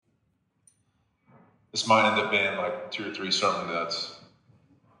This might end up being like 2 or 3 sermon nuts.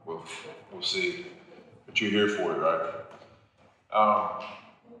 We'll see. But you're here for it, right?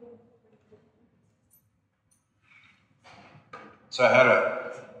 So I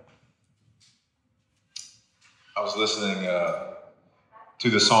was listening to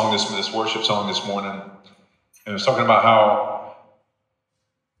the song, this worship song this morning, and it was talking about how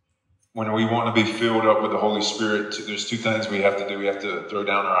when we want to be filled up with the Holy Spirit, there's 2 things we have to do. We have to throw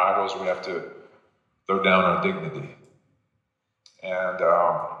down our idols. We have to throw down our dignity. And,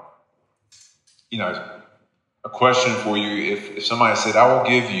 a question for you. If somebody said, I will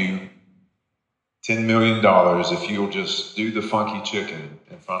give you $10 million if you'll just do the funky chicken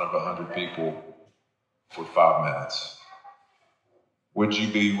in front of 100 people for 5 minutes, would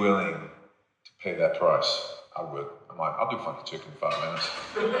you be willing to pay that price? I would. I'm like, I'll do funky chicken in 5 minutes.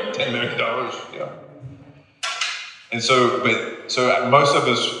 $10 million, yeah. And so most of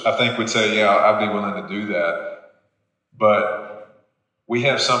us, I think, would say, yeah, I'd be willing to do that. But we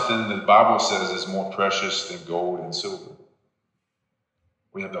have something that the Bible says is more precious than gold and silver.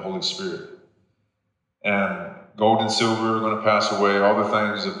 We have the Holy Spirit. And gold and silver are going to pass away. All the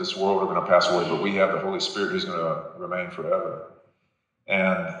things of this world are going to pass away. But we have the Holy Spirit who's going to remain forever.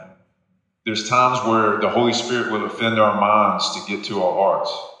 And there's times where the Holy Spirit will offend our minds to get to our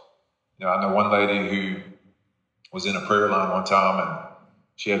hearts. I know one lady who was in a prayer line one time, and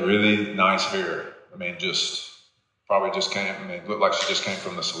she had really nice hair. Looked like she just came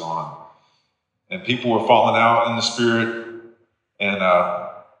from the salon. And people were falling out in the Spirit. And I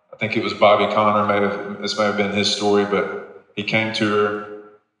think it was Bobby Conner. This may have been his story, but he came to her,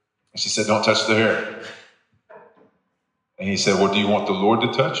 and she said, "Don't touch the hair." And he said, "Well, do you want the Lord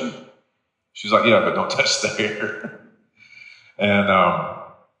to touch you?" She's like, "Yeah, but don't touch the hair."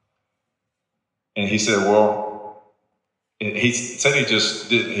 And he said, well, he said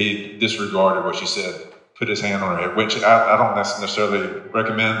he disregarded what she said, put his hand on her head, which I don't necessarily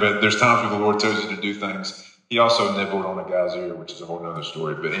recommend, but there's times where the Lord tells you to do things. He also nibbled on a guy's ear, which is a whole other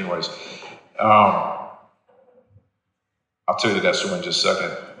story. But anyways, I'll tell you that story in just a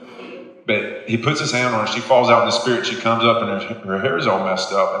second. But he puts his hand on her. She falls out in the Spirit. She comes up, and her hair is all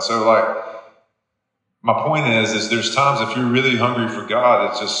messed up. And so, my point is there's times if you're really hungry for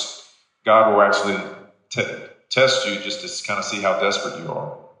God, it's just God will actually test you just to kind of see how desperate you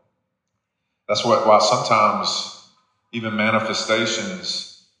are. That's why sometimes even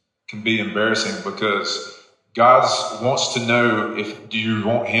manifestations can be embarrassing, because God wants to know do you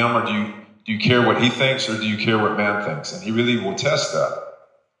want Him, or do you care what He thinks, or do you care what man thinks? And He really will test that.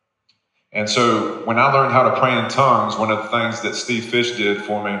 And so when I learned how to pray in tongues, one of the things that Steve Fish did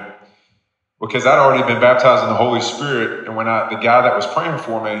for me, because I'd already been baptized in the Holy Spirit, and when the guy that was praying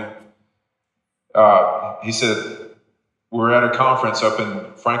for me, he said, we're at a conference up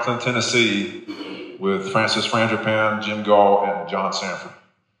in Franklin, Tennessee with Francis Frangipane, Jim Gall, and John Sanford.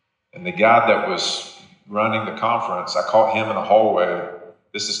 And the guy that was running the conference, I caught him in the hallway.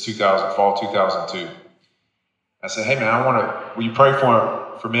 This is fall 2002. I said, hey man, will you pray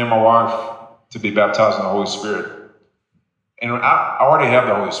for me and my wife to be baptized in the Holy Spirit? And I already have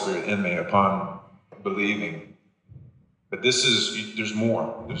the Holy Spirit in me upon believing. But there's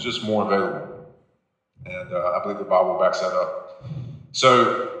more. There's just more available. And I believe the Bible backs that up.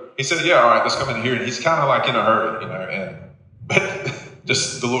 So he said, yeah, all right, let's come in here. And he's kind of like in a hurry, but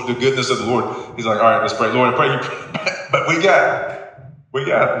just the goodness of the Lord. He's like, all right, let's pray. Lord, I pray you pray. But we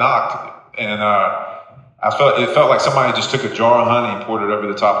got knocked. And it felt like somebody just took a jar of honey and poured it over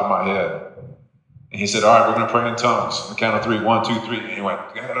the top of my head. And he said, all right, we're going to pray in tongues. On the count of 3, 1, 2, 3. And he went,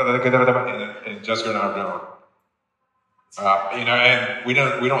 and Jessica and I are doing, and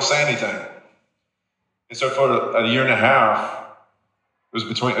we don't say anything. And so for a year and a half, it was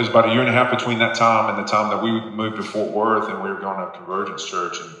about a year and a half between that time and the time that we moved to Fort Worth, and we were going to Convergence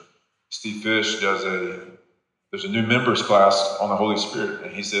Church. And Steve Fish there's a new members class on the Holy Spirit.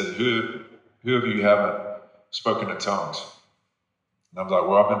 And he said, who of you haven't spoken in tongues? And I was like,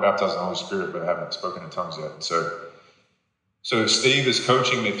 well, I've been baptized in the Holy Spirit, but I haven't spoken in tongues yet. And so Steve is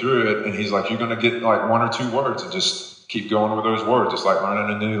coaching me through it, and he's like, you're going to get like 1 or 2 words and just keep going with those words. It's like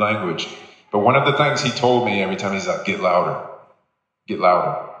learning a new language. But one of the things he told me every time, he's like, get louder. Get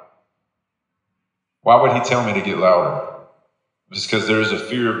louder. Why would he tell me to get louder? Just because there's a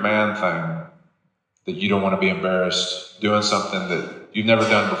fear of man thing that you don't want to be embarrassed doing something that you've never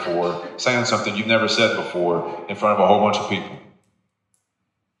done before, saying something you've never said before in front of a whole bunch of people.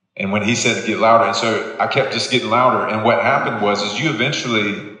 And when he said get louder, and so I kept just getting louder. And what happened was you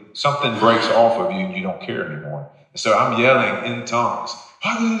eventually, something breaks off of you and you don't care anymore. And so I'm yelling in tongues.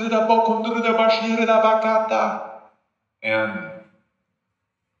 And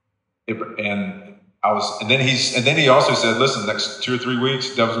and then he also said, listen, next 2 or 3 weeks,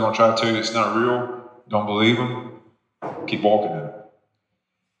 the devil's going to try to tell you it's not real. Don't believe him. Keep walking in it.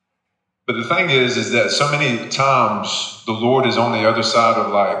 But the thing is that so many times the Lord is on the other side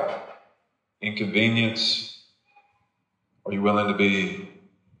of like inconvenience. Are you willing to be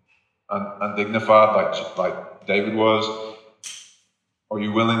undignified like David was? Are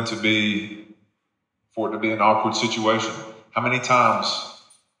you willing to for it to be an awkward situation? How many times?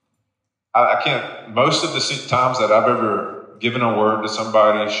 I can't, most of the times that I've ever given a word to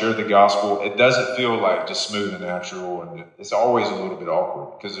somebody, shared the gospel, it doesn't feel like just smooth and natural, and it's always a little bit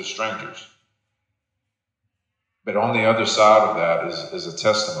awkward because they're strangers. But on the other side of that is a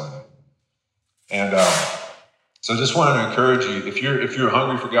testimony. And so I just wanted to encourage you, if you're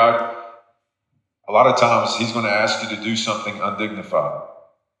hungry for God, a lot of times he's going to ask you to do something undignified.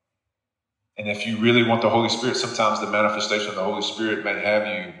 And if you really want the Holy Spirit, sometimes the manifestation of the Holy Spirit may have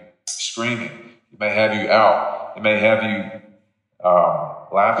you screaming. It may have you out. It may have you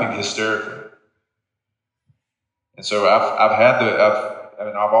laughing hysterically. And so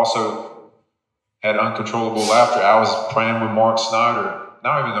I've also had uncontrollable laughter. I was praying with Mark Snyder.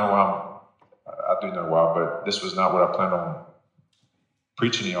 Now I don't even know why I do know why, but this was not what I planned on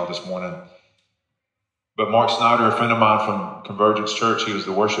preaching to y'all this morning. But Mark Snyder, a friend of mine from Convergence Church, he was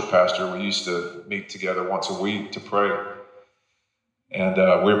the worship pastor. We used to meet together once a week to pray. And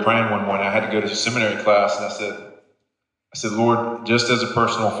we were praying one morning. I had to go to seminary class, and I said, Lord, just as a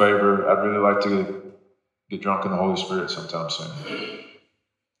personal favor, I'd really like to get drunk in the Holy Spirit sometime soon.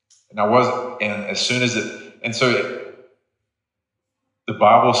 The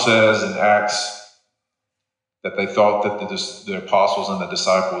Bible says in Acts that they thought that the apostles and the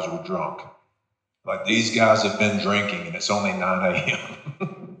disciples were drunk. Like, these guys have been drinking and it's only 9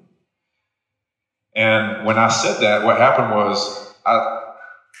 a.m. And when I said that, what happened was I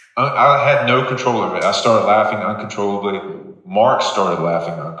had no control over it. I started laughing uncontrollably. Mark started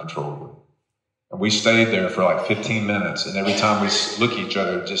laughing uncontrollably. And we stayed there for like 15 minutes. And every time we look at each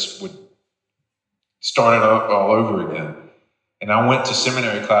other, it just would start it up all over again. And I went to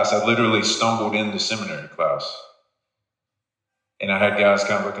seminary class. I literally stumbled into seminary class. And I had guys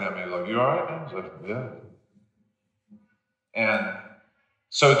kind of looking at me like, you all right? I was like, yeah. And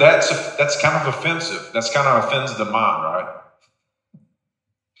so that's kind of offensive. That's kind of offends the mind, right?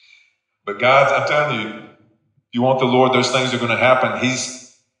 But God, I'm telling you, if you want the Lord, those things are going to happen.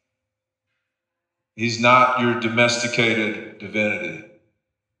 He's not your domesticated divinity.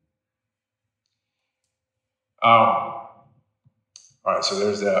 All right, so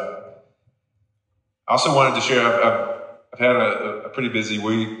there's that. I also wanted to share, I've had a pretty busy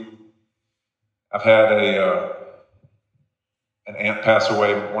week. I've had an aunt pass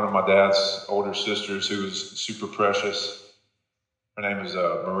away, one of my dad's older sisters who was super precious. Her name is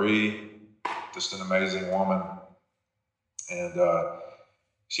Marie, just an amazing woman. And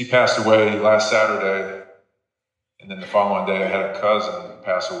she passed away last Saturday. And then the following day, I had a cousin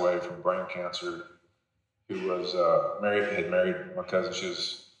pass away from brain cancer who was had married my cousin. She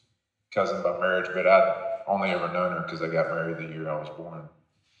was cousin by marriage, but I'd only ever known her because I got married the year I was born.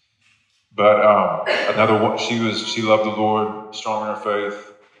 But another one, she loved the Lord, strong in her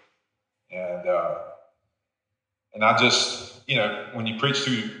faith, and I just, when you preach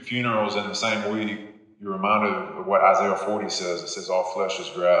 2 funerals in the same week, you're reminded of what Isaiah 40 says. It says, all flesh is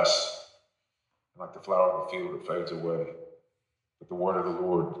grass, and like the flower of the field, it fades away, but the word of the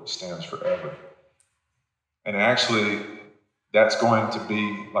Lord stands forever. And actually, that's going to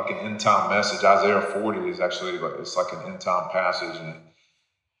be like an end time message. Isaiah 40 is actually it's like an end time passage,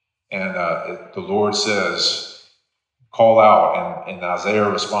 and the Lord says, call out, and Isaiah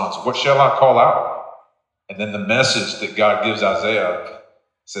responds, what shall I call out? And then the message that God gives Isaiah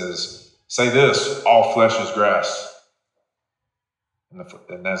says, say this, all flesh is grass, and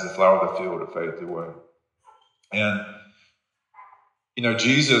as the flower of the field, it fadeth away. And,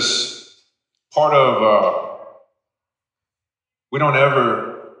 Jesus, part of, we don't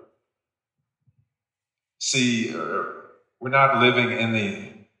ever see, we're not living in the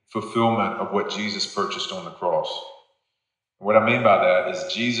fulfillment of what Jesus purchased on the cross. What I mean by that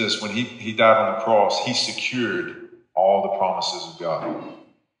is Jesus, when he died on the cross, he secured all the promises of God.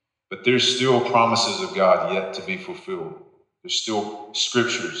 But there's still promises of God yet to be fulfilled. There's still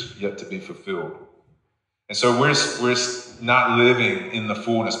scriptures yet to be fulfilled. And so we're not living in the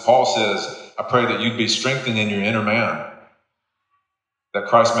fullness. Paul says, I pray that you'd be strengthened in your inner man, that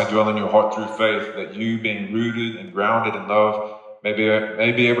Christ may dwell in your heart through faith, that you, being rooted and grounded in love, may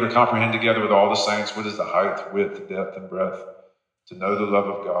be able to comprehend together with all the saints what is the height, width, depth, and breadth, to know the love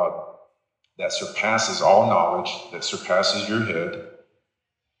of God that surpasses all knowledge, that surpasses your head,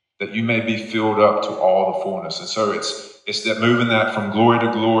 that you may be filled up to all the fullness. And so it's that moving that from glory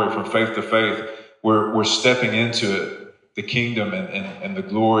to glory, from faith to faith. We're stepping into it, the kingdom and the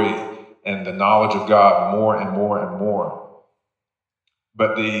glory and the knowledge of God more and more and more.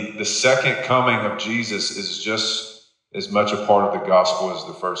 But the second coming of Jesus is just as much a part of the gospel as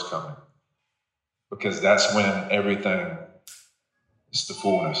the first coming, because that's when everything is the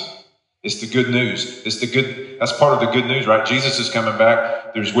fullness. It's the good news. That's part of the good news, right? Jesus is coming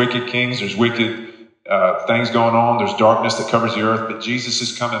back. There's wicked kings. There's wicked things going on. There's darkness that covers the earth. But Jesus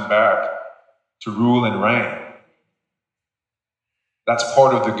is coming back to rule and reign. That's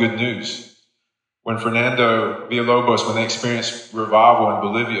part of the good news. When Fernando Villalobos, when they experienced revival in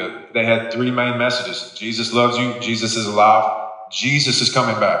Bolivia, they had three main messages. Jesus loves you. Jesus is alive. Jesus is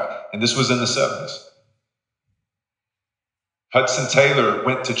coming back. And this was in the 70s. Hudson Taylor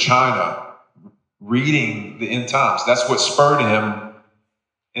went to China reading the end times. That's what spurred him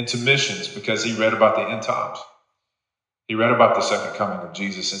into missions, because he read about the end times. He read about the second coming of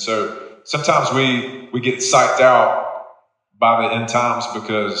Jesus. And so sometimes we get psyched out by the end times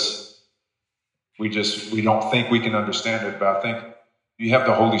because we don't think we can understand it. But I think you have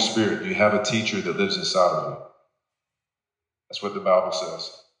the Holy Spirit. You have a teacher that lives inside of you. That's what the Bible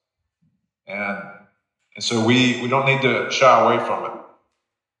says. And so we don't need to shy away from it.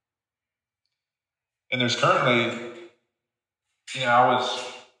 And there's currently,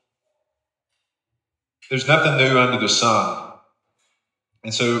 there's nothing new under the sun.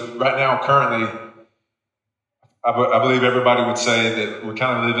 And so right now, currently, I believe everybody would say that we're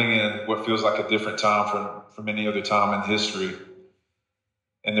kind of living in what feels like a different time from any other time in history.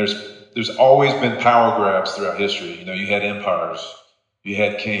 And there's always been power grabs throughout history. You had empires, you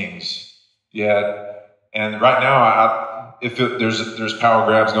had kings, and right now there's power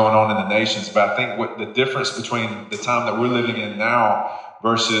grabs going on in the nations. But I think what the difference between the time that we're living in now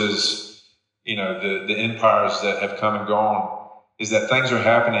versus the empires that have come and gone is that things are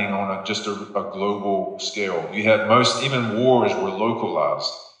happening on just a global scale. You had even wars were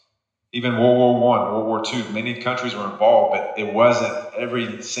localized. Even World War I, World War II, many countries were involved, but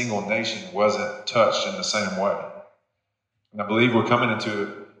every single nation wasn't touched in the same way. And I believe we're coming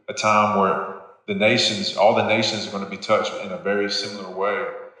into a time where all the nations are going to be touched in a very similar way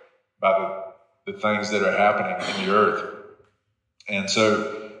by the things that are happening in the earth. And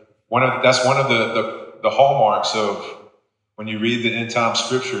so that's one of the hallmarks of when you read the end time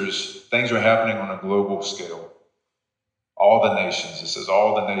scriptures, things are happening on a global scale. All the nations, it says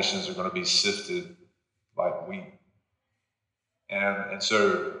all the nations are going to be sifted like wheat. And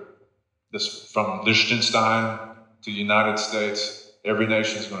so this, from Liechtenstein to the United States, every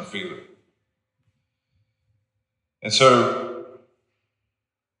nation is going to feel it. And so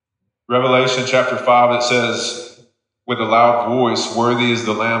Revelation chapter 5, it says, with a loud voice, worthy is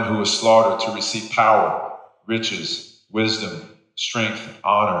the Lamb who was slaughtered to receive power, riches, wisdom, strength,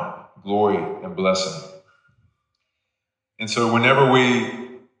 honor, glory, and blessing. And so whenever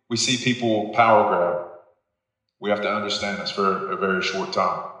we see people power grab, we have to understand it's for a very short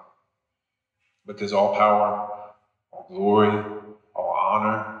time. Because all power, all glory, all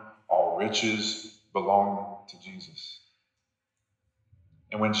honor, all riches belong to Jesus.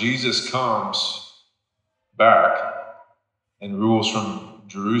 And when Jesus comes back and rules from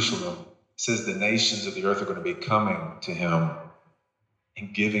Jerusalem, it says the nations of the earth are going to be coming to him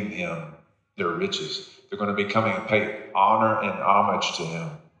and giving him their riches. They're going to be coming and pay honor and homage to him.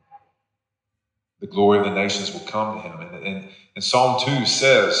 The glory of the nations will come to him. And Psalm 2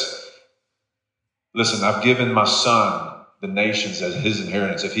 says, listen, I've given my son the nations as his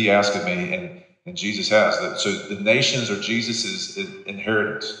inheritance, if he asked of me, and Jesus has. So the nations are Jesus'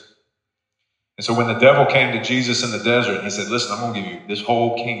 inheritance. And so when the devil came to Jesus in the desert, he said, listen, I'm going to give you this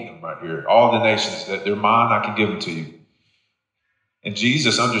whole kingdom right here. All the nations, that they're mine, I can give them to you. And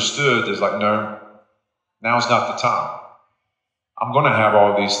Jesus understood, there's like, no, now's not the time. I'm going to have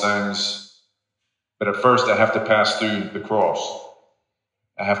all these things, but at first I have to pass through the cross.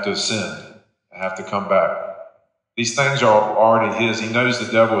 I have to ascend. I have to come back. These things are already his. He knows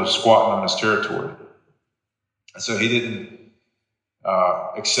the devil is squatting on his territory. And so he didn't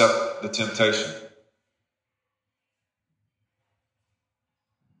accept the temptation.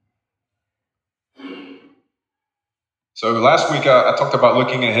 So last week I talked about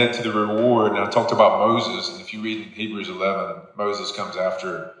looking ahead to the reward, and I talked about Moses. And if you read in Hebrews 11, Moses comes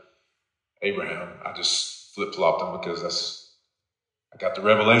after Abraham. I just flip-flopped them because I got the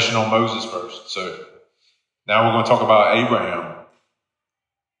revelation on Moses first. So now we're going to talk about Abraham.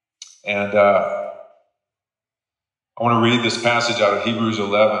 And I want to read this passage out of Hebrews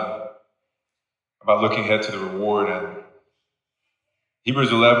 11 about looking ahead to the reward. And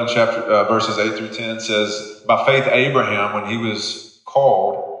Hebrews 11, verses 8 through 10 says, by faith Abraham, when he was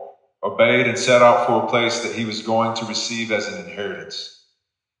called, obeyed and set out for a place that he was going to receive as an inheritance.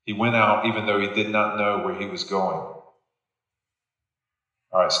 He went out even though he did not know where he was going.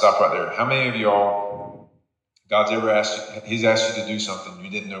 All right, stop right there. How many of y'all, God's ever asked you, he's asked you to do something,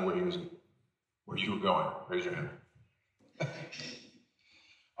 you didn't know where you were going? Raise your hand.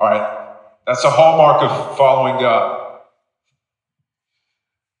 All right, that's a hallmark of following God.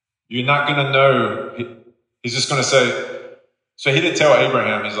 You're not going to know. He's just going to say, so he didn't tell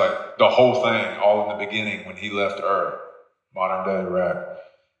Abraham, he's like, the whole thing, all in the beginning when he left Ur, modern day Iraq.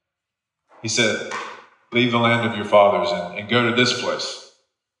 He said, leave the land of your fathers and go to this place.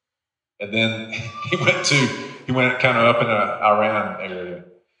 And then he went kind of up in the Iran area.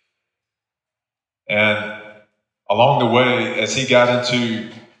 And along the way, as he got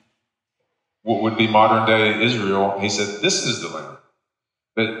into what would be modern day Israel, he said, this is the land.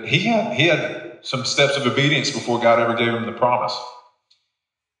 But he had some steps of obedience before God ever gave him the promise.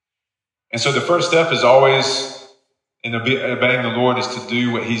 And so the first step is always in obeying the Lord is to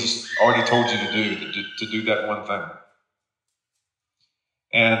do what he's already told you to do that one thing.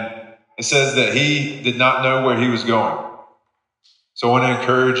 And it says that he did not know where he was going. So I want to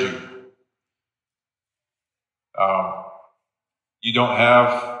encourage you.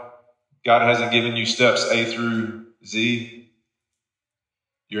 God hasn't given you steps A through Z.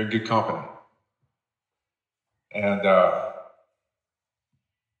 You're in good company. And,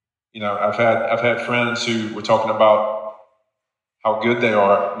 I've had friends who were talking about how good they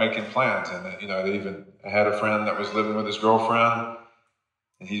are at making plans. And, I had a friend that was living with his girlfriend,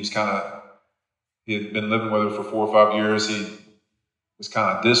 and he had been living with her for 4 or 5 years. He was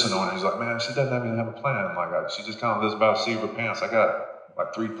kind of dissing on her. He's like, man, she doesn't even have a plan. She just kind of lives by the seat of her pants. I got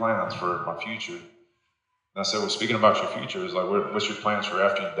like 3 plans for my future. And I said, well, speaking about your future, it's like, what's your plans for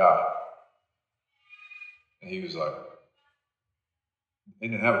after you die? And he was like, he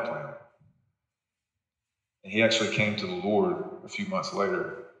didn't have a plan. And he actually came to the Lord a few months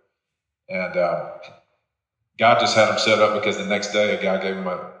later. And God just had him set up because the next day a guy gave him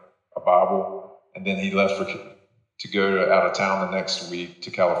a Bible. And then he left to go out of town the next week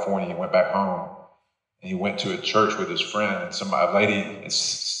to California. He went back home. And he went to a church with his friend. And a lady is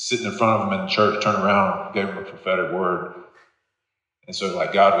sitting in front of him in the church, turned around, gave him a prophetic word. And so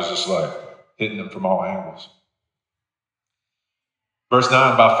God was just hitting him from all angles. Verse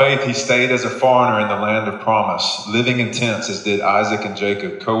 9, by faith he stayed as a foreigner in the land of promise, living in tents as did Isaac and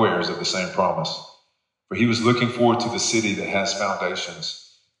Jacob, co-heirs of the same promise. For he was looking forward to the city that has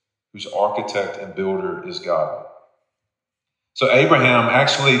foundations, whose architect and builder is God. So Abraham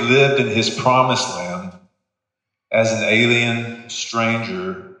actually lived in his promised land as an alien,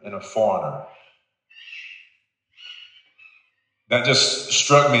 stranger, and a foreigner. That just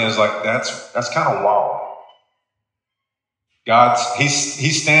struck me as that's kind of wild.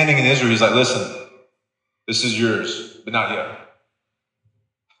 He's standing in Israel. He's like, listen, this is yours, but not yet.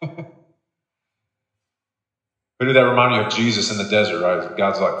 Who did that remind you of? Jesus in the desert, right?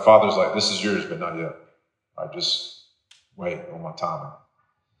 Father's like, this is yours, but not yet. All right, just wait on my timing.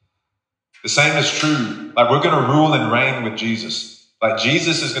 The same is true. We're going to rule and reign with Jesus.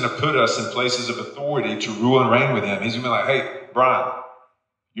 Jesus is going to put us in places of authority to rule and reign with him. He's going to be like, hey, Brian,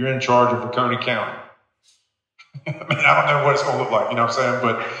 you're in charge of Waconia County. I don't know what it's going to look like, you know what I'm saying?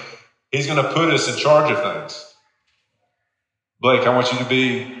 But he's going to put us in charge of things. Blake, I want you to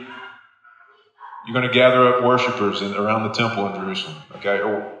you're going to gather up worshipers around the temple in Jerusalem, okay?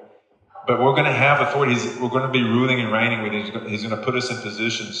 But we're going to have authority. We're going to be ruling and reigning with him. He's going to put us in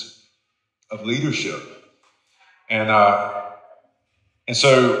positions of leadership. And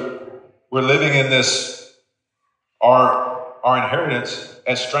so we're living in this, our inheritance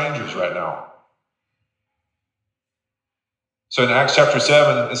as strangers right now. So in Acts chapter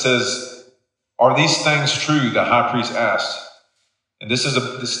 7, it says, are these things true? The high priest asked. And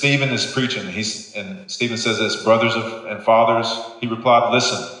Stephen is preaching. And Stephen says this, brothers and fathers, he replied,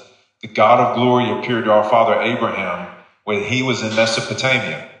 listen, the God of glory appeared to our father Abraham when he was in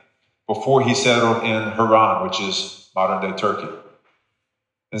Mesopotamia, before he settled in Haran, which is modern day Turkey,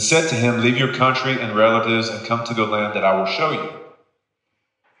 and said to him, leave your country and relatives and come to the land that I will show you.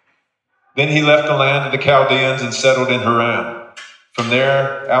 Then he left the land of the Chaldeans and settled in Haran. From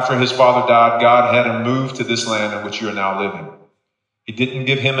there, after his father died, God had him move to this land in which you are now living. He didn't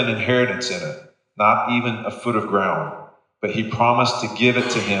give him an inheritance in it, not even a foot of ground, but he promised to give it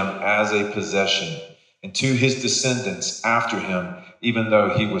to him as a possession and to his descendants after him, even though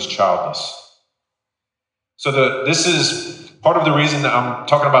he was childless. So this is part of the reason that I'm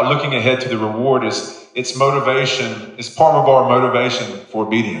talking about looking ahead to the reward is it's motivation. It's part of our motivation for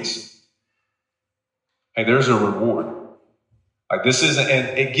obedience. Hey, there's a reward. Like this isn't,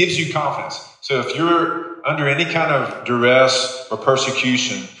 and it gives you confidence. So if you're under any kind of duress or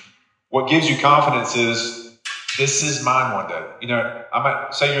persecution, what gives you confidence is this is mine one day. You know, I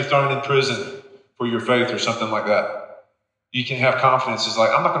might say you're thrown in prison for your faith or something like that. You can have confidence. It's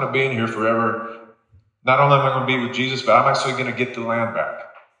like, I'm not going to be in here forever. Not only am I going to be with Jesus, but I'm actually going to get the land back.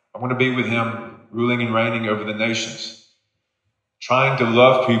 I'm going to be with him ruling and reigning over the nations, trying to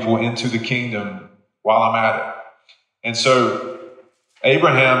love people into the kingdom while I'm at it. And so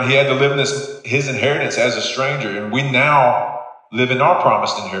Abraham, he had to live in his inheritance as a stranger, and we now live in our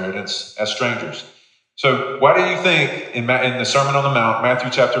promised inheritance as strangers. So why do you think in the Sermon on the Mount, Matthew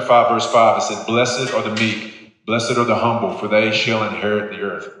chapter 5, verse 5, it said, blessed are the meek, blessed are the humble, for they shall inherit the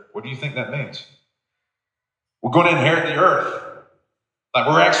earth. What do you think that means? We're going to inherit the earth. Like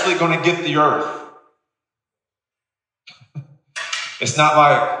we're actually going to get the earth. It's not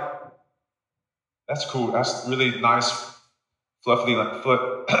like, that's cool. That's really nice, fluffy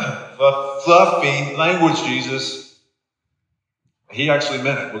language, Jesus. He actually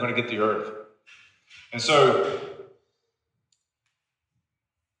meant it. We're going to get the earth. And so,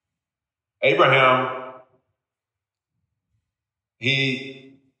 Abraham, he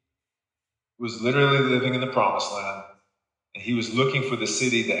was literally living in the promised land, and he was looking for the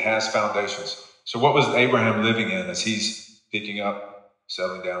city that has foundations. So what was Abraham living in as he's picking up,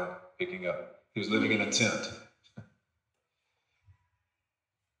 settling down, picking up? He was living in a tent.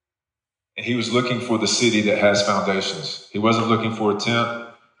 And he was looking for the city that has foundations. He wasn't looking for a tent.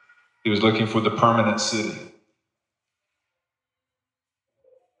 He was looking for the permanent city,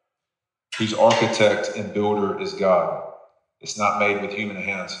 whose architect and builder is God. It's not made with human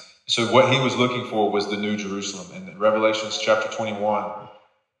hands. So what he was looking for was the New Jerusalem. And in Revelations chapter 21,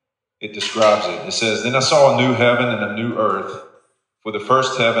 it describes it. It says, then I saw a new heaven and a new earth, for the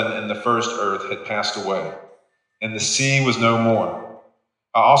first heaven and the first earth had passed away, and the sea was no more.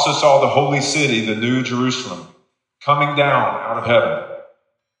 I also saw the holy city, the New Jerusalem, coming down out of heaven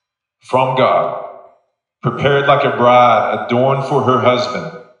from God, prepared like a bride adorned for her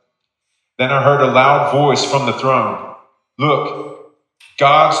husband. Then I heard a loud voice from the throne. Look,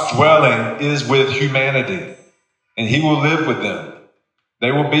 God's dwelling is with humanity, and he will live with them.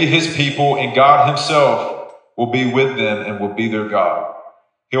 They will be his people, and God himself will be with them and will be their God.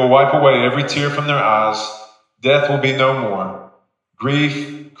 He will wipe away every tear from their eyes. Death will be no more.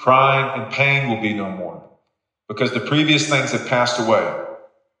 Grief, crying, and pain will be no more, because the previous things have passed away.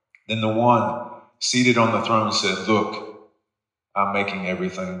 Then the one seated on the throne said, look, I'm making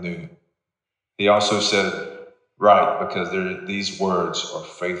everything new. He also said, right, because these words are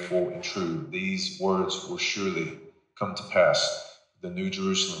faithful and true. These words will surely come to pass. The New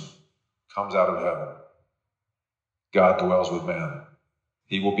Jerusalem comes out of heaven. God dwells with man.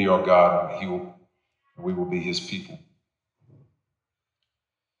 He will be our God, and we will be his people.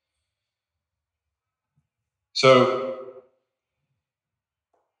 So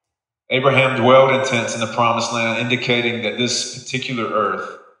Abraham dwelled in tents in the promised land, indicating that this particular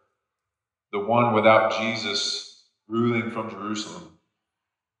earth, the one without Jesus ruling from Jerusalem,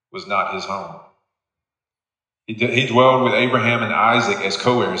 was not his home. He dwelled with Abraham and Isaac as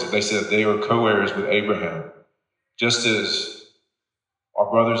co-heirs. They said they were co-heirs with Abraham, just as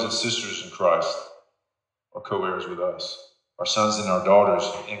our brothers and sisters in Christ are co-heirs with us. Our sons and our daughters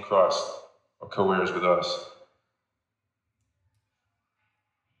in Christ are co-heirs with us.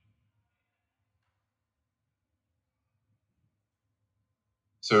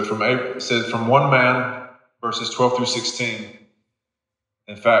 So it says from one man, verses 12 through 16,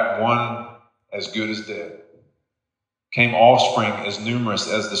 in fact, one as good as dead, came offspring as numerous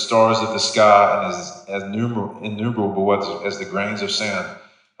as the stars of the sky and as innumerable as the grains of sand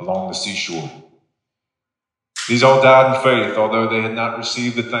along the seashore. These all died in faith, although they had not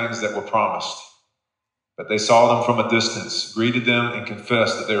received the things that were promised. But they saw them from a distance, greeted them, and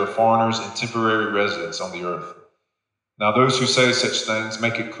confessed that they were foreigners and temporary residents on the earth. Now those who say such things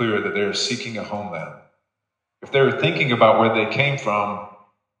make it clear that they are seeking a homeland. If they were thinking about where they came from,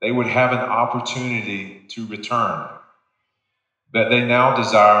 they would have an opportunity to return. But they now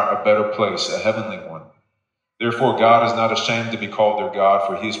desire a better place, a heavenly one. Therefore, God is not ashamed to be called their God,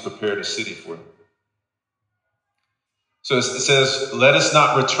 for he has prepared a city for them. So it says, let us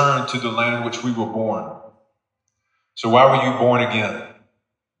not return to the land which we were born. So why were you born again?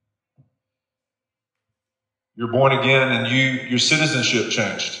 You're born again and your citizenship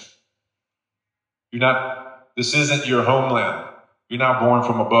changed. This isn't your homeland. You're not born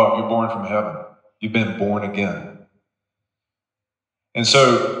from above, you're born from heaven. You've been born again. And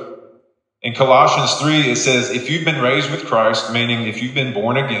so in Colossians 3, it says, if you've been raised with Christ, meaning if you've been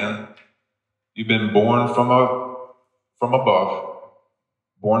born again, you've been born from above,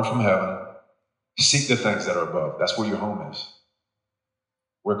 born from heaven, seek the things that are above. That's where your home is,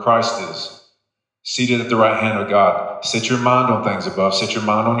 where Christ is, seated at the right hand of God. Set your mind on things above. Set your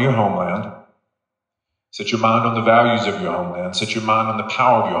mind on your homeland. Set your mind on the values of your homeland. Set your mind on the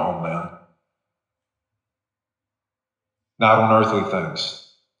power of your homeland, not on earthly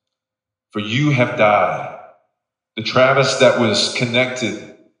things. For you have died. The Travis that was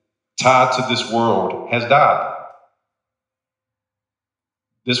connected, tied to this world, has died.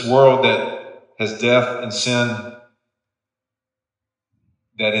 This world that has death and sin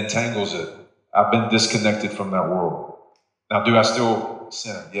that entangles it. I've been disconnected from that world. Now, do I still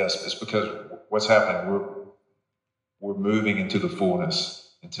sin? Yes, it's because what's happening? We're moving into the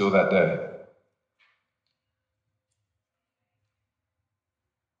fullness until that day.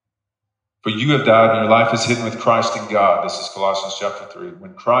 For you have died, and your life is hidden with Christ in God. This is Colossians chapter 3.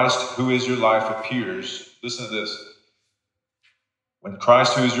 When Christ, who is your life, appears, listen to this. When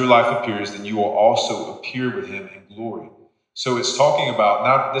Christ, who is your life, appears, then you will also appear with him in glory. So it's talking about,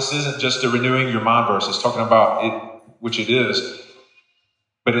 now this isn't just a renewing your mind verse. It's talking about it, which it is.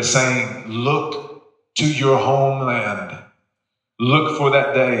 But it's saying, look to your homeland. Look for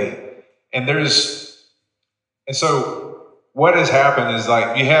that day. And so what has happened is,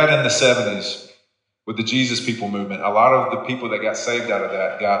 like you had in the 70s with the Jesus People movement, a lot of the people that got saved out of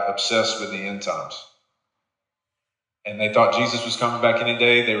that got obsessed with the end times. And they thought Jesus was coming back any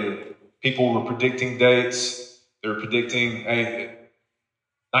day. People were predicting dates. They were predicting,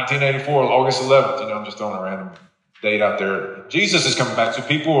 1984, August 11th. I'm just throwing a random date out there. Jesus is coming back. So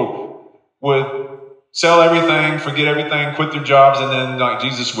people would sell everything, forget everything, quit their jobs, and then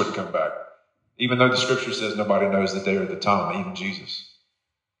Jesus wouldn't come back. Even though the scripture says nobody knows the day or the time, even Jesus.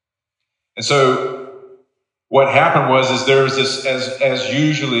 And so what happened is there was this, as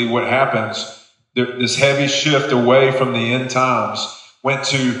usually what happens, this heavy shift away from the end times went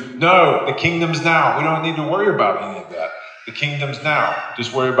to, no, the kingdom's now. We don't need to worry about any of that. The kingdom's now.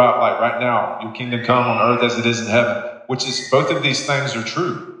 Just worry about, right now, your kingdom come on earth as it is in heaven, which is, both of these things are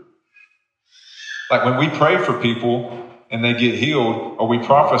true. Like when we pray for people and they get healed, or we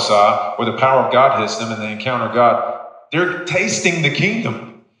prophesy, or the power of God hits them and they encounter God, they're tasting the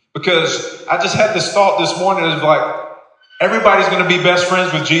kingdom. Because I just had this thought this morning, it was everybody's going to be best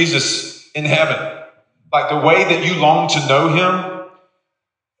friends with Jesus in heaven. Like the way that you long to know him,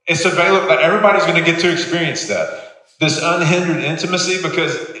 it's available. Everybody's going to get to experience that. This unhindered intimacy,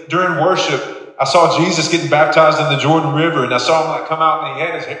 because during worship, I saw Jesus getting baptized in the Jordan River, and I saw him come out and he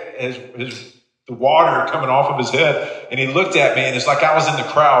had the water coming off of his head, and he looked at me, and it's like I was in the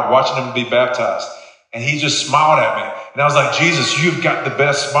crowd watching him be baptized, and he just smiled at me, and I was like, Jesus, you've got the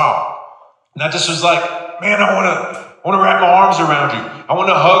best smile. And I just was like, man, I want to wrap my arms around you. I want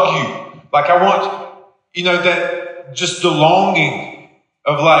to hug you. I want, that just the longing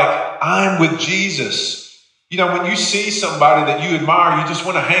of I'm with Jesus. When you see somebody that you admire, you just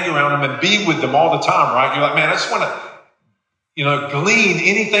want to hang around them and be with them all the time, right? You're like, man, I just want to glean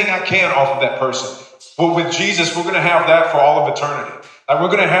anything I can off of that person. Well, with Jesus, we're going to have that for all of eternity. We're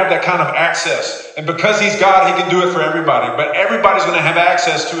going to have that kind of access. And because he's God, he can do it for everybody. But everybody's going to have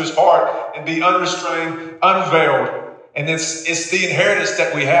access to his heart and be unrestrained, unveiled. And it's the inheritance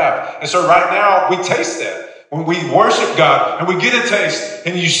that we have. And so right now, we taste that. When we worship God and we get a taste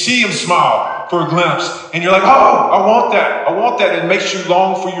and you see him smile for a glimpse and you're like, oh, I want that. I want that. It makes you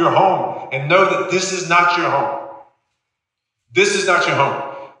long for your home and know that this is not your home. This is not your home.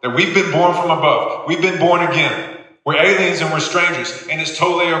 That we've been born from above. We've been born again. We're aliens and we're strangers. And it's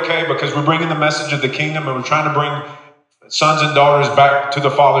totally okay because we're bringing the message of the kingdom and we're trying to bring sons and daughters back to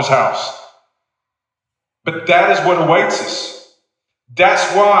the Father's house. But that is what awaits us. That's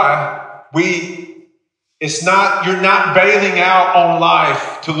why you're not bailing out on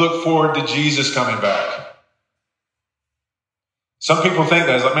life to look forward to Jesus coming back. Some people think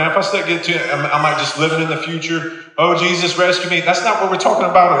that. It's like, man, if I still get to it, I might just living in the future. Oh, Jesus, rescue me. That's not what we're talking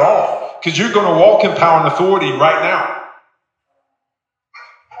about at all. Because you're going to walk in power and authority right now.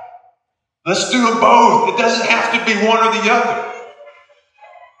 Let's do them both. It doesn't have to be one or the other.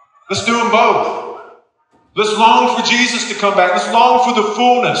 Let's do them both. Let's long for Jesus to come back. Let's long for the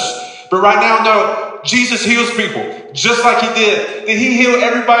fullness. But right now, no, Jesus heals people just like he did. Did he heal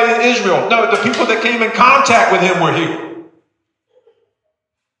everybody in Israel? No, the people that came in contact with him were healed.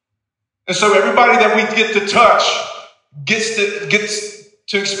 And so everybody that we get to touch gets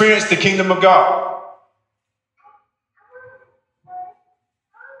to experience the kingdom of God.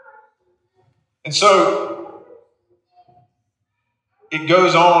 And so it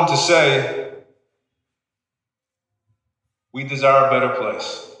goes on to say, we desire a better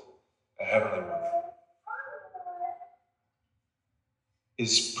place, a heavenly one.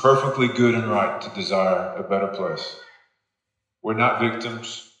 It's perfectly good and right to desire a better place. We're not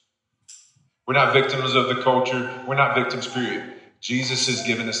victims. We're not victims of the culture. We're not victims, period. Jesus has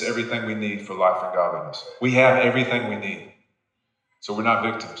given us everything we need for life and godliness. We have everything we need. So we're not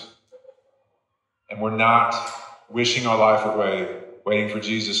victims. And we're not wishing our life away, waiting for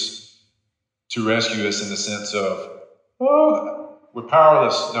Jesus to rescue us in the sense of, oh, we're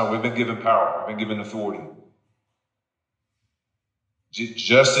powerless. No, we've been given power. We've been given authority.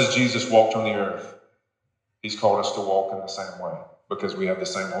 Just as Jesus walked on the earth, he's called us to walk in the same way because we have the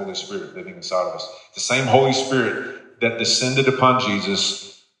same Holy Spirit living inside of us. The same Holy Spirit that descended upon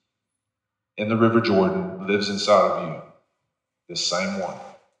Jesus in the River Jordan lives inside of you. The same one.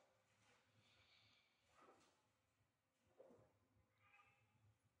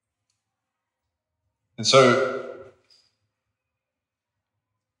 And so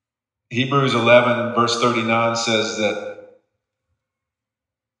Hebrews 11 verse 39 says that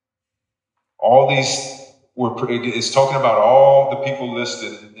all these it's talking about all the people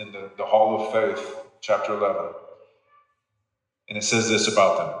listed in the Hall of Faith, chapter 11. And it says this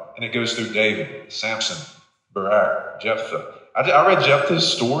about them. And it goes through David, Samson, Barak, Jephthah. I read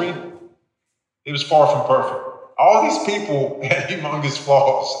Jephthah's story. He was far from perfect. All these people had humongous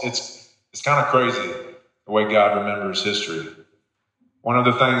flaws. It's kind of crazy the way God remembers history. One of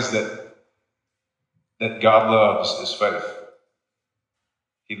the things that God loves is faith.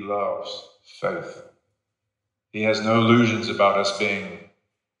 He loves faith. He has no illusions about us being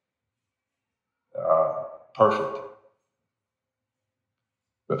perfect.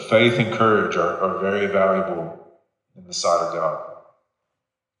 But faith and courage are very valuable in the sight of God.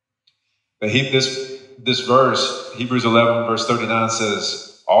 This verse, Hebrews 11, verse 39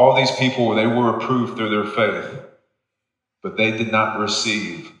 says, all these people, they were approved through their faith, but they did not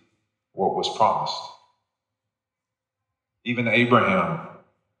receive what was promised. Even Abraham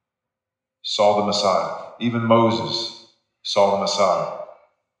saw the Messiah. Even Moses saw the Messiah.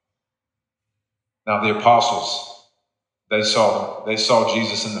 Now the apostles, they saw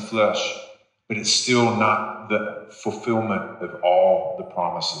Jesus in the flesh, but it's still not the fulfillment of all the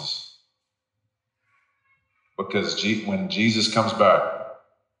promises. Because when Jesus comes back,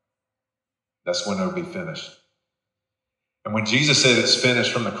 that's when it'll be finished. And when Jesus said it's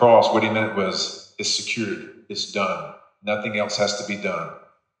finished from the cross, what he meant was it's secured, it's done. Nothing else has to be done.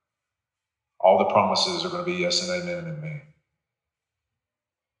 All the promises are going to be yes and amen and me.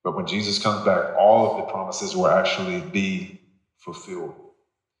 But when Jesus comes back, all of the promises will actually be fulfilled.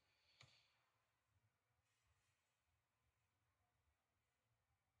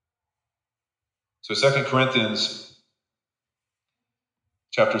 So 2 Corinthians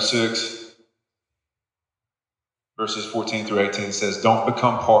chapter 6, verses 14 through 18 says, don't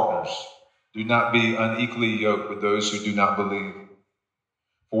become partners. Do not be unequally yoked with those who do not believe.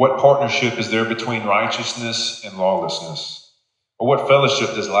 For what partnership is there between righteousness and lawlessness? Or what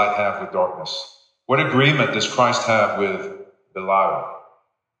fellowship does light have with darkness? What agreement does Christ have with Belial?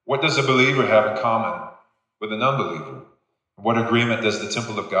 What does a believer have in common with an unbeliever? What agreement does the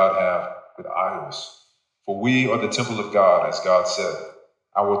temple of God have with idols? For we are the temple of God, as God said,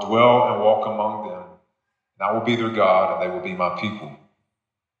 I will dwell and walk among them, and I will be their God, and they will be my people.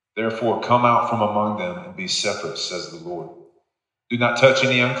 Therefore, come out from among them and be separate, says the Lord. Do not touch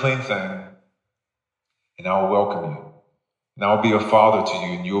any unclean thing, and I will welcome you. And I will be a father to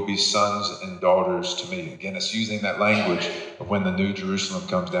you, and you will be sons and daughters to me. Again, it's using that language of when the New Jerusalem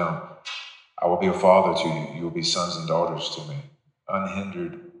comes down. I will be a father to you. You will be sons and daughters to me.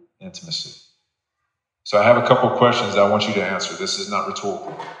 Unhindered intimacy. So I have a couple of questions that I want you to answer. This is not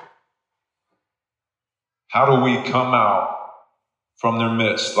rhetorical. How do we come out from their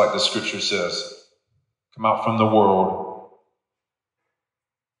midst, like the scripture says? Come out from the world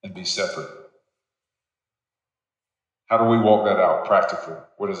and be separate. How do we walk that out practically?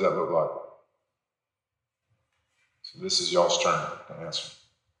 What does that look like? So this is y'all's turn to answer.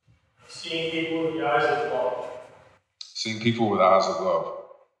 Seeing people with the eyes of love. Seeing people with eyes of love.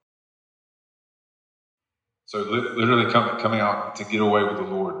 So literally coming out to get away with the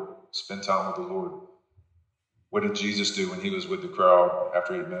Lord, spend time with the Lord. What did Jesus do when he was with the crowd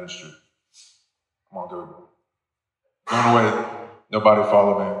after he had ministered? Come on, go. Going away. Nobody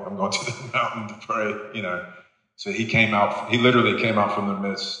follow me. I'm going to the mountain to pray, So he literally came out from their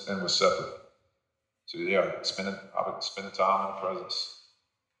midst and was separate. So yeah, spending time in the presence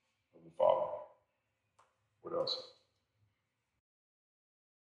of the Father. What else?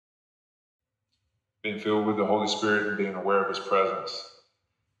 being filled with the Holy Spirit and being aware of his presence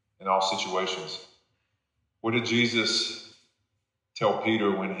in all situations. What did Jesus tell Peter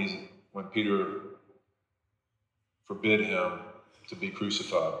when Peter forbid him to be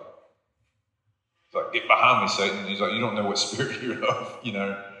crucified? He's like, "Get behind me, Satan." He's like, "You don't know what spirit you're of, you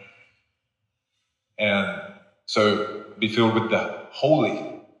know." And so be filled with the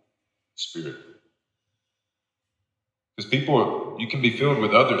Holy Spirit. Because you can be filled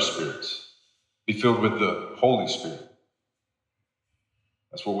with other spirits. Be filled with the Holy Spirit.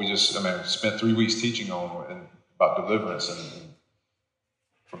 That's what we spent 3 weeks teaching on about deliverance and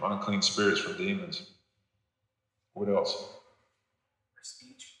from unclean spirits, from demons. What else?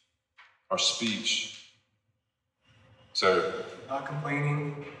 Our speech. So, not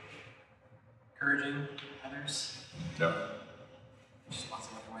complaining, encouraging others. Yeah. Just lots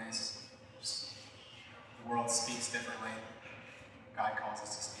of other ways. The world speaks differently. God calls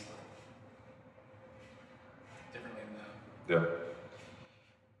us to speak differently than them. Yeah.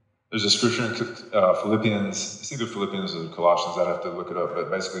 There's a scripture in Philippians, it's either Philippians or Colossians, I'd have to look it up, but it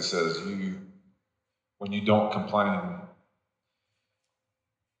basically says when you don't complain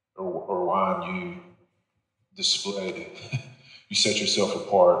or whine, you display, you set yourself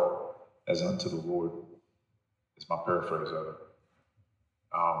apart as unto the Lord, is my paraphrase of it.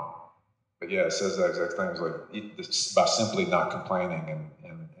 But yeah, it says that exact thing. It's like by simply not complaining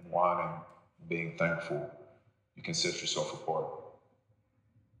and whining and being thankful, you can set yourself apart.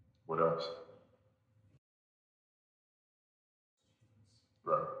 What else?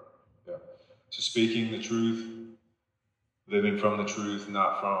 Right. Yeah. So speaking the truth, living from the truth,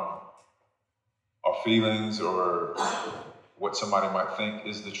 not from our feelings or what somebody might think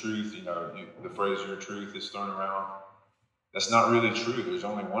is the truth. You know, the phrase "your truth" is thrown around. That's not really true. There's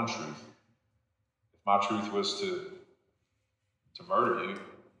only one truth. If my truth was to murder you,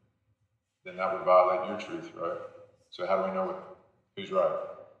 then that would violate your truth, right? So how do we know who's right?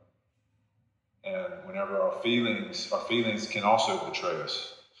 And whenever our feelings can also betray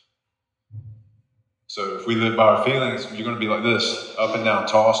us. So if we live by our feelings, you're going to be like this, up and down,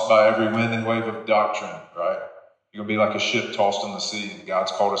 tossed by every wind and wave of doctrine, right? You're going to be like a ship tossed on the sea. And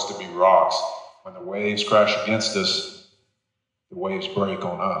God's called us to be rocks. When the waves crash against us, the waves break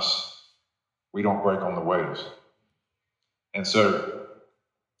on us. We don't break on the waves. And so,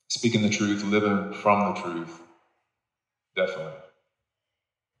 speaking the truth, living from the truth, definitely.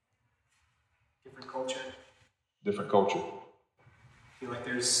 Different culture. I feel like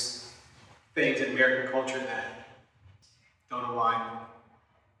there's things in American culture that don't align with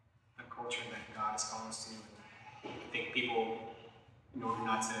the culture that God has called us to. I think people, in order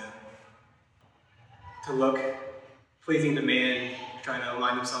not to look pleasing to man, try to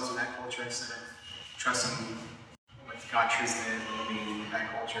align themselves with that culture instead of trusting what God truly is and living in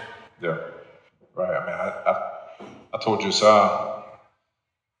that culture. Yeah, right. I mean, I told Josiah,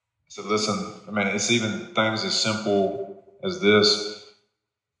 I said, listen, I mean, it's even things as simple as this.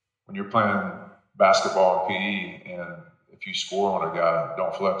 When you're playing basketball and PE, and if you score on a guy,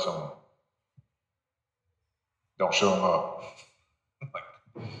 don't flex on him. Don't show him up.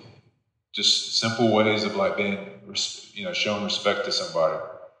 Like, just simple ways of like being, showing respect to somebody.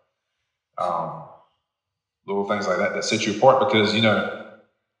 Little things like that set you apart because,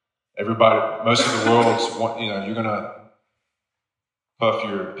 everybody, most of the world's, you're going to puff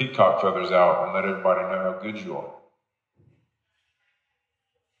your peacock feathers out and let everybody know how good you are.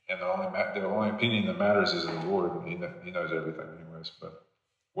 And the only opinion that matters is the Lord, and He knows everything anyways. But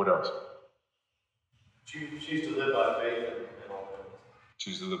what else? Choose to live by faith in all things.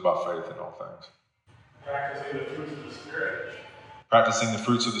 Choose to live by faith in all things. Practicing the fruits of the Spirit. Practicing the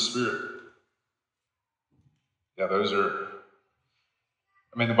fruits of the Spirit. Yeah, those are,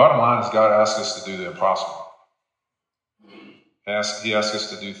 the bottom line is God asks us to do the impossible. He asks us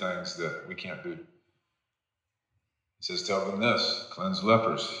to do things that we can't do. He says, tell them this, cleanse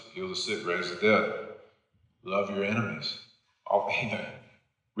lepers, heal the sick, raise the dead, love your enemies.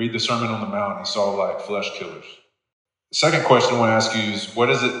 Read the Sermon on the Mount and saw like flesh killers. The second question I want to ask you is, what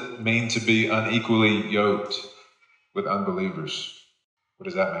does it mean to be unequally yoked with unbelievers? What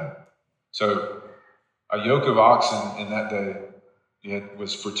does that mean? So a yoke of oxen in that day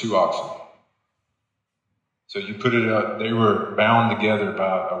was for 2 oxen. So you put it up, they were bound together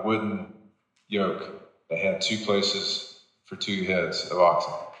by a wooden yoke. They had 2 places for 2 heads of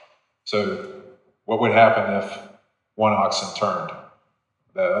oxen. So what would happen if one oxen turned?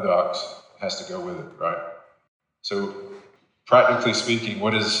 The other ox has to go with it, right? So practically speaking,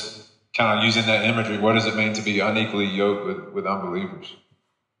 what is, kind of using that imagery, what does it mean to be unequally yoked with unbelievers?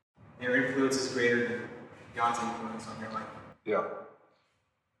 Their influence is greater than God's influence on their life. Yeah.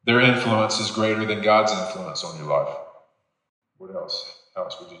 their influence is greater than God's influence on your life. What else? How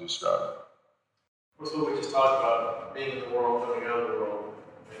else would you describe it? What's what we just talked about, being in the world, coming out of the world.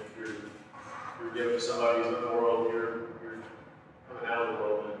 And if you're giving to somebody who's in the world, you're coming out of the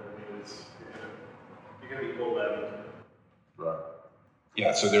world, and I mean, you're gonna be pulled out into it. Right.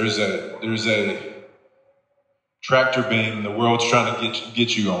 Yeah, so there's a tractor beam the world's trying to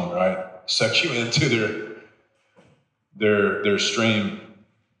get you on, right? Suck you into their stream.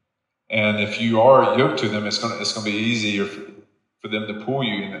 And if you are yoked to them, it's gonna be easier for them to pull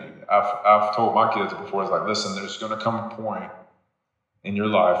you. And I've told my kids before, it's like, listen, there's gonna come a point in your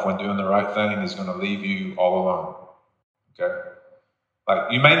life when doing the right thing is gonna leave you all alone. Okay?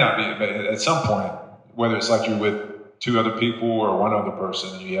 Like, you may not be, but at some point, whether it's like you're with two other people or one other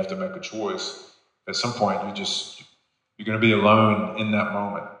person, and you have to make a choice, at some point you're going to be alone in that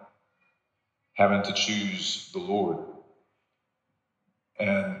moment, having to choose the Lord.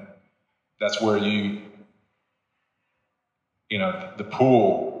 And that's where the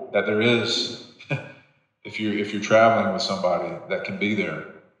pull that there is, if you're traveling with somebody that can be there.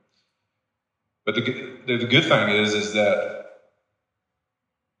 But the good thing is that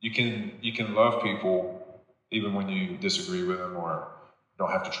you can love people even when you disagree with them or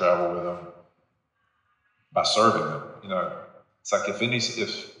don't have to travel with them, by serving them. It's like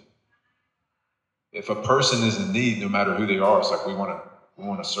if a person is in need, no matter who they are, it's like we want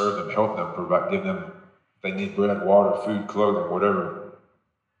to serve them, help them, provide, give them, if they need bread, water, food, clothing, whatever,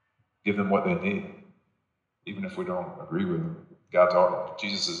 give them what they need, even if we don't agree with them.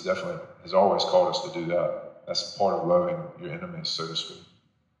 Jesus has always called us to do that. That's part of loving your enemies, so to speak.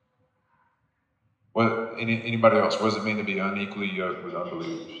 Anybody else? What does it mean to be unequally yoked with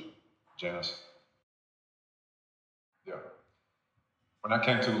unbelievers? Janice? Yeah. When I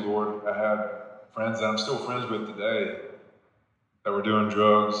came to the Lord, I had friends that I'm still friends with today that were doing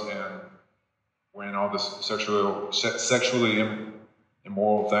drugs and wearing all this sexually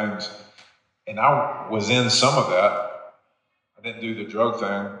immoral things. And I was in some of that. I didn't do the drug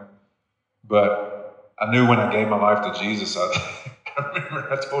thing, but I knew when I gave my life to Jesus, I remember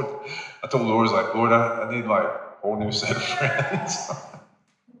I told the Lord, I was like, Lord, I need like a whole new set of friends.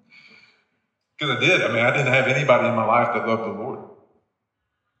 Because I did. I didn't have anybody in my life that loved the Lord.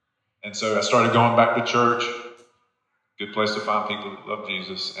 And so I started going back to church. Good place to find people that love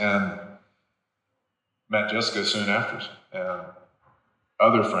Jesus. And met Jessica soon after. And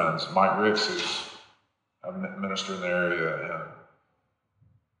other friends, Mike Ricks, who's a minister in the area. And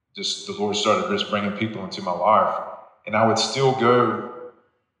just the Lord started just bringing people into my life. And I would still go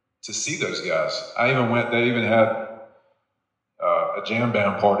to see those guys. They even had a jam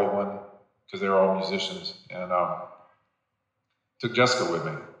band party one, because they were all musicians, and took Jessica with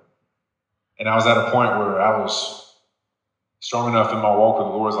me. And I was at a point where I was strong enough in my walk with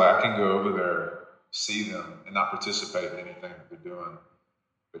the Lord, like I can go over there, see them, and not participate in anything that they're doing,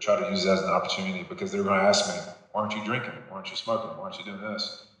 but try to use it as an opportunity, because they're going to ask me, why aren't you drinking? Why aren't you smoking? Why aren't you doing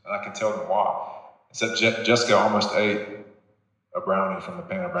this? And I can tell them why. Except Jessica almost ate a brownie from the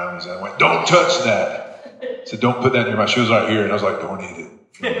pan of brownies, and I went, don't touch that. I said, don't put that in your mouth. She was right here, and I was like, don't eat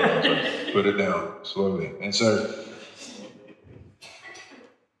it. So put it down slowly. And so,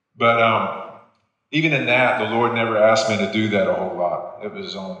 but even in that, the Lord never asked me to do that a whole lot. It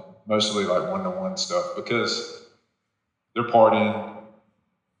was on mostly like one-to-one stuff, because they're partying,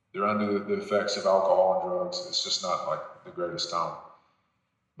 they're under the effects of alcohol and drugs. It's just not like the greatest time.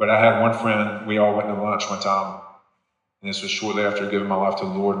 But I had one friend, we all went to lunch one time, and this was shortly after giving my life to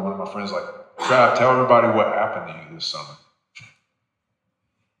the Lord, and one of my friends was like, Trav, tell everybody what happened to you this summer.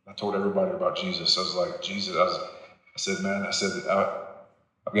 I told everybody about Jesus. I was like, Jesus, I said, man,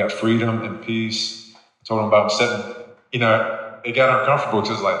 I've got freedom and peace. I told them about setting, it got uncomfortable,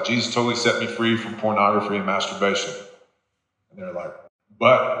 because like, Jesus totally set me free from pornography and masturbation. And they're like,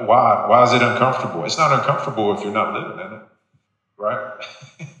 but why? Why is it uncomfortable? It's not uncomfortable if you're not living in it, right?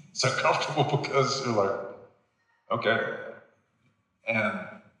 It's uncomfortable because you're like, okay. And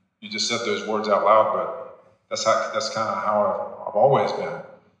you just said those words out loud, but that's kind of how I've always been.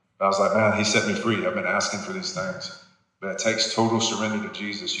 But I was like, man, he set me free. I've been asking for these things. But it takes total surrender to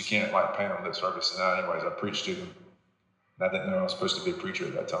Jesus. You can't like pay him lip service. And anyways, I preached to them. And I didn't know I was supposed to be a preacher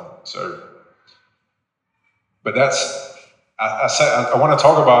at that time. So, but I want to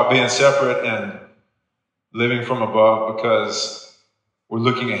talk about being separate and living from above, because we're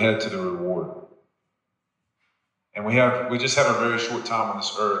looking ahead to the reward. And we just have a very short time on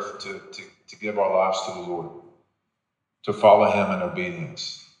this earth to give our lives to the Lord, to follow him in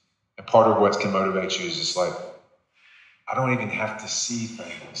obedience. And part of what can motivate you is just like, I don't even have to see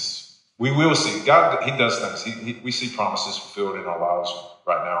things We will see. God, he does things. We see promises fulfilled in our lives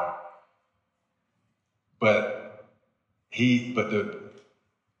right now. But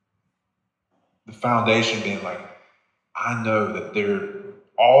the foundation being like, I know that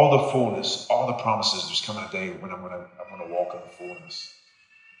all the fullness, all the promises, there's coming a day when I'm gonna walk in the fullness.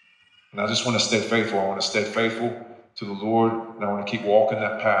 And I just want to stay faithful. I want to stay faithful to the Lord, and I want to keep walking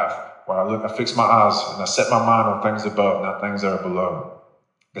that path where I fix my eyes and I set my mind on things above, not things that are below.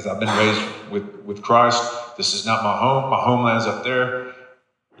 Because I've been raised with Christ. This is not my home. My homeland's up there.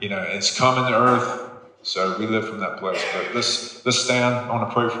 It's coming to earth. So we live from that place. But let's stand. I want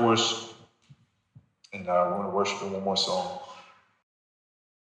to pray for us. And I want to worship in one more song.